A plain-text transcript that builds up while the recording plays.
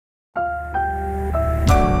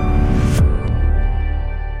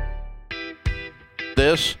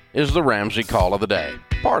This is the Ramsey Call of the Day,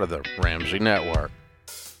 part of the Ramsey Network.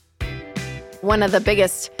 One of the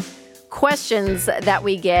biggest questions that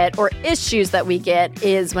we get or issues that we get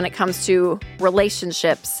is when it comes to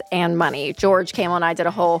relationships and money. George Kamel and I did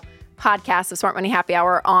a whole podcast, the Smart Money Happy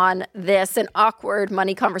Hour, on this and awkward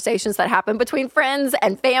money conversations that happen between friends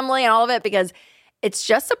and family and all of it, because it's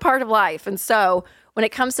just a part of life. And so when it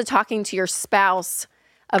comes to talking to your spouse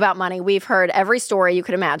about money, we've heard every story you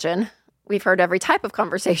could imagine. We've heard every type of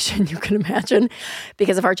conversation you can imagine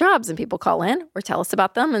because of our jobs, and people call in or tell us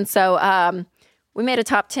about them. And so we made a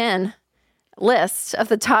top 10 list of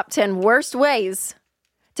the top 10 worst ways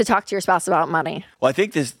to talk to your spouse about money. Well, I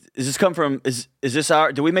think does this come from, is this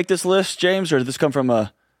our, did we make this list, James, or did this come from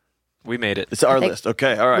we made it. It's our list.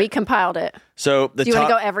 Okay, all right. We compiled it. So do you want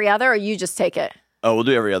to go every other, or you just take it? Oh, we'll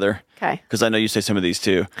do every other. Okay. Because I know you say some of these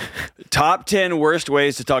too. Top 10 worst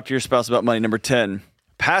ways to talk to your spouse about money. Number 10,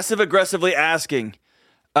 passive-aggressively asking,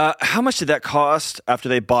 how much did that cost after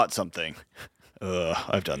they bought something?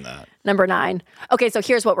 I've done that. Number 9. Okay, so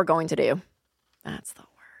here's what we're going to do. That's the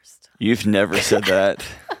worst. You've never said that.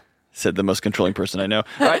 Said the most controlling person I know.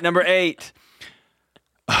 All right, number 8.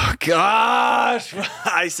 Oh, gosh.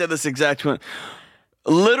 I said this exact one.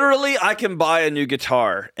 Literally, I can buy a new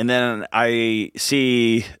guitar, and then I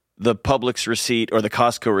see the Publix receipt or the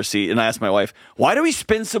Costco receipt, and I ask my wife, why do we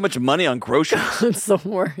spend so much money on groceries? It's the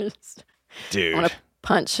worst. Dude. I want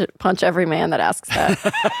to punch every man that asks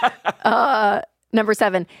that. Number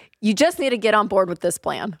 7, you just need to get on board with this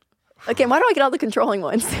plan. Okay, why do I get all the controlling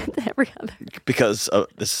ones? Every other. Because of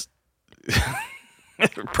this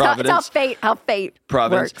Providence. It's how fate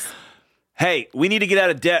Providence. works. Hey, we need to get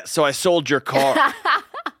out of debt, so I sold your car.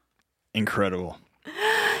 Incredible.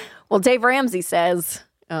 Well, Dave Ramsey says,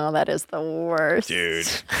 oh, that is the worst. Dude.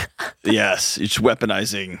 Yes, it's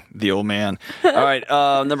weaponizing the old man. All right,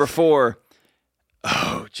 number 4.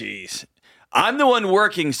 Oh, geez. I'm the one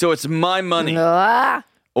working, so it's my money.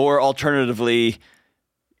 Or alternatively,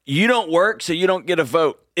 you don't work, so you don't get a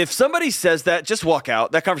vote. If somebody says that, just walk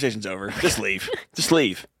out. That conversation's over. Just leave. Just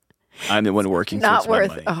leave. I'm the one working, Not so it's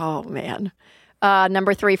worth. my money. Oh, man.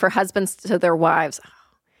 Number 3, for husbands to their wives.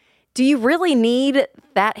 Do you really need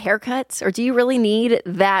that haircut? Or do you really need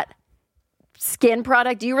that skin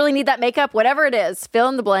product? Do you really need that makeup? Whatever it is, fill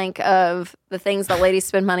in the blank of the things that ladies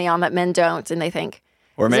spend money on that men don't. And they think,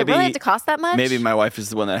 or does maybe, it really have to cost that much? Maybe my wife is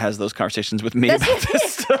the one that has those conversations with me about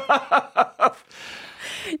this stuff.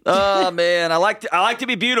 Oh, man. I like to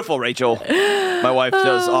be beautiful, Rachel. My wife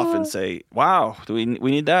does often say, wow, do we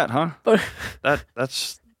need that, huh?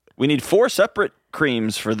 That's we need 4 separate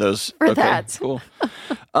creams for those. For that. Cool.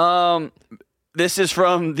 This is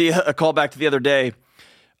from a callback to the other day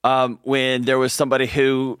when there was somebody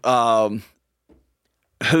whose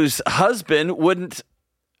husband wouldn't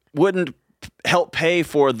help pay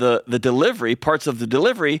for the delivery, parts of the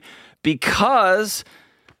delivery, because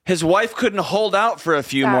his wife couldn't hold out for a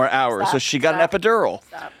few more hours, so she got an epidural.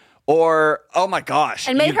 Or, oh my gosh.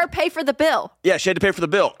 And made her pay for the bill. Yeah, she had to pay for the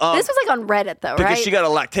bill. This was like on Reddit, though, right? Because she got a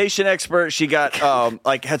lactation expert. She got,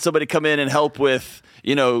 had somebody come in and help with,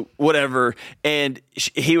 whatever. And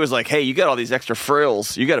he was like, hey, you got all these extra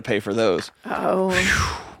frills. You got to pay for those. Oh.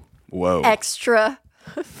 Whoa. Extra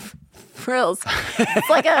frills. It's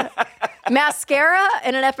like a mascara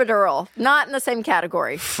and an epidural. Not in the same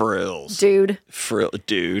category. Frills. Dude.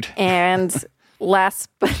 Dude. And last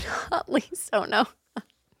but not least, oh no.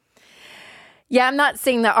 Yeah, I'm not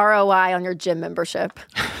seeing the ROI on your gym membership.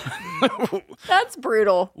 That's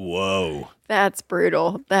brutal. Whoa. That's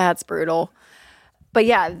brutal. But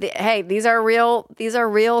yeah, these are real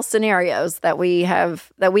scenarios that we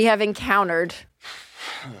have encountered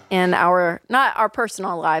in not our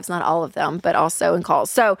personal lives, not all of them, but also in calls.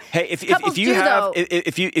 So hey, if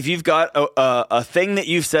you've got a thing that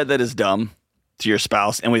you've said that is dumb to your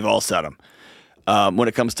spouse, and we've all said them, when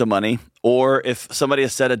it comes to money, or if somebody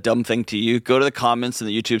has said a dumb thing to you, go to the comments in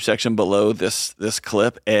the YouTube section below this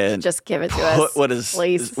clip and just give it to us.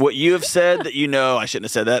 Please. What you have said that I shouldn't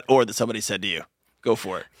have said that, or that somebody said to you. Go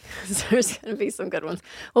for it. There's going to be some good ones.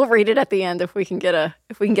 We'll read it at the end if we can get a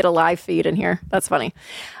live feed in here. That's funny.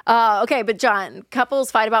 Okay, but John,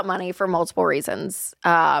 couples fight about money for multiple reasons.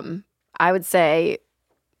 I would say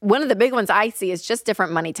one of the big ones I see is just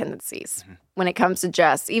different money tendencies when it comes to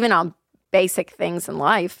just even on basic things in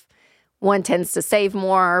life. One tends to save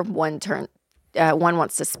more. One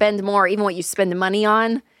wants to spend more. Even what you spend the money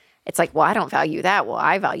on, it's like, well, I don't value that. Well,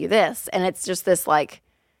 I value this, and it's just this like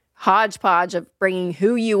hodgepodge of bringing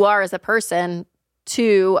who you are as a person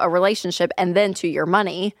to a relationship and then to your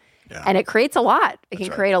money. Yeah. And it creates a lot. It can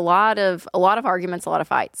create a lot of arguments, a lot of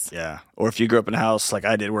fights. Yeah. Or if you grew up in a house like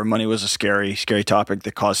I did where money was a scary topic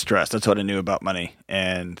that caused stress. That's what I knew about money.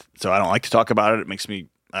 And so I don't like to talk about it.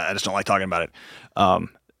 I just don't like talking about it.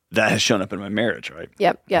 That has shown up in my marriage, right?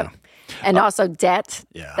 Yep. Yeah. And also debt.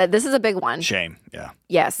 Yeah. This is a big one. Shame. Yeah.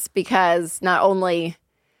 Yes, because not only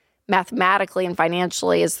mathematically and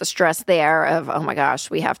financially is the stress there of, oh my gosh,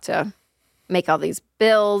 we have to make all these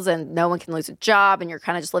bills and no one can lose a job and you're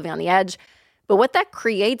kind of just living on the edge. But what that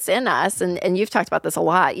creates in us, and you've talked about this a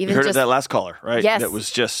lot. Even you heard just, of that last caller, right? Yes. That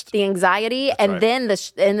was just the anxiety and then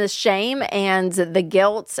the shame and the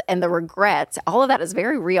guilt and the regret. All of that is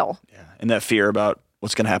very real. Yeah. And that fear about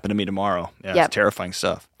what's going to happen to me tomorrow. Yeah, It's terrifying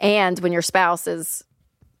stuff. And when your spouse is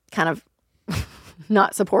kind of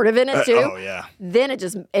not supportive in it too, then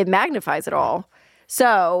it magnifies it all.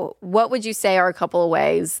 So what would you say are a couple of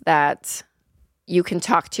ways that you can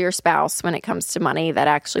talk to your spouse when it comes to money that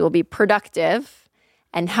actually will be productive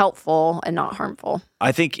and helpful and not harmful?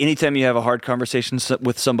 I think anytime you have a hard conversation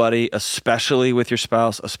with somebody, especially with your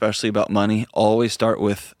spouse, especially about money, always start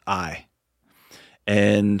with I.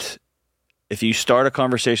 And if you start a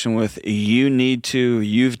conversation with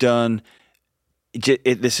you've done,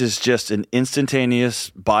 this is just an instantaneous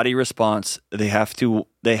body response. They have to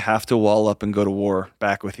wall up and go to war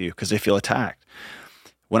back with you because they feel attacked.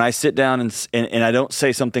 When I sit down and I don't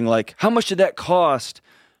say something like, how much did that cost?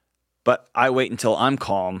 But I wait until I'm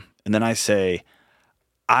calm. And then I say,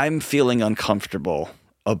 I'm feeling uncomfortable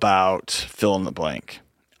about fill in the blank.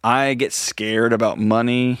 I get scared about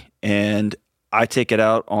money and I take it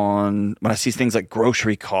out on when I see things like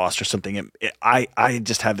grocery costs or something. I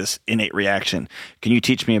just have this innate reaction. Can you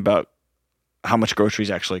teach me about how much groceries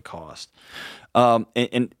actually cost?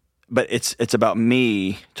 But it's about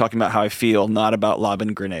me talking about how I feel, not about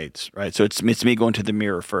lobbing grenades, right? So it's me going to the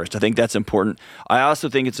mirror first. I think that's important. I also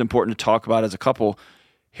think it's important to talk about as a couple,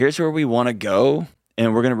 here's where we want to go,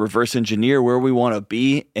 and we're going to reverse engineer where we want to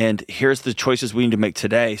be, and here's the choices we need to make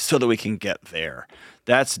today so that we can get there.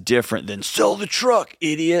 That's different than sell the truck,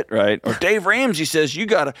 idiot, right? Or Dave Ramsey says you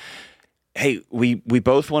got to... Hey, we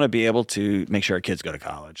both want to be able to make sure our kids go to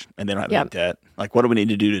college and they don't have any debt. Like, what do we need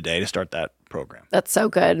to do today to start that program? That's so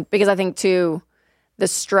good. Because I think, too, the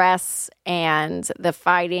stress and the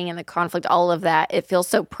fighting and the conflict, all of that, it feels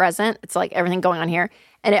so present. It's like everything going on here.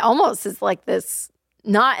 And it almost is like this,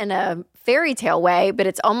 not in a fairy tale way, but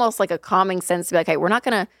it's almost like a calming sense to be like, okay, we're not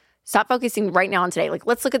going to stop focusing right now on today. Like,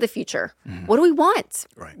 let's look at the future. Mm-hmm. What do we want?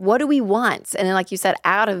 Right. What do we want? And then, like you said,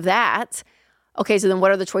 out of that, okay, so then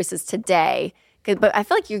what are the choices today? But I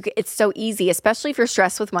feel like it's so easy, especially if you're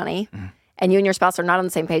stressed with money and you and your spouse are not on the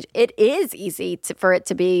same page. It is easy for it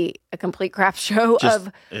to be a complete crap show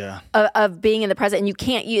of being in the present. And you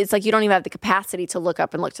can't, it's like you don't even have the capacity to look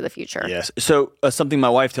up and look to the future. Yes. So something my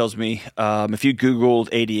wife tells me, if you Googled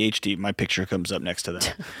ADHD, my picture comes up next to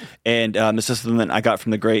that. And this is something that I got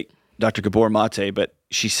from the great Dr. Gabor Mate, but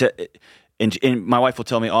she said, and my wife will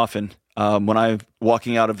tell me often, when I'm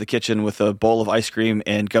walking out of the kitchen with a bowl of ice cream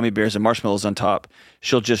and gummy bears and marshmallows on top,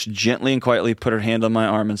 she'll just gently and quietly put her hand on my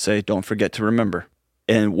arm and say, don't forget to remember.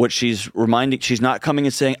 And what she's reminding, she's not coming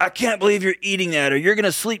and saying, I can't believe you're eating that, or you're going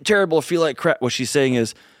to sleep terrible or feel like crap. What she's saying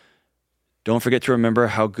is, don't forget to remember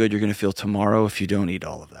how good you're going to feel tomorrow if you don't eat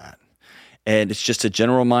all of that. And it's just a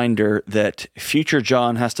general reminder that future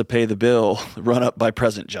John has to pay the bill run up by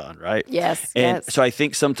present John, right? Yes. And so I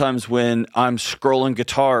think sometimes when I'm scrolling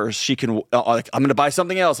guitars, she can, I'm going to buy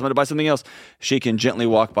something else. She can gently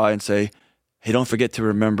walk by and say, hey, don't forget to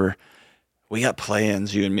remember, we got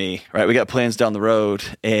plans, you and me, right? We got plans down the road.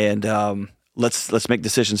 And let's make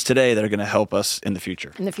decisions today that are going to help us in the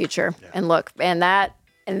future. Yeah. And look, and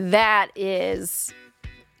that is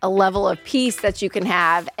a level of peace that you can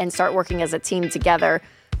have and start working as a team together,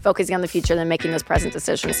 focusing on the future and then making those present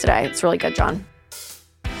decisions today. It's really good, John.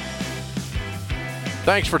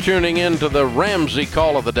 Thanks for tuning in to the Ramsey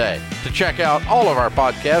Call of the Day. To check out all of our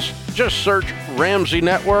podcasts, just search Ramsey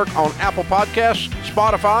Network on Apple Podcasts,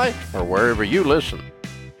 Spotify, or wherever you listen.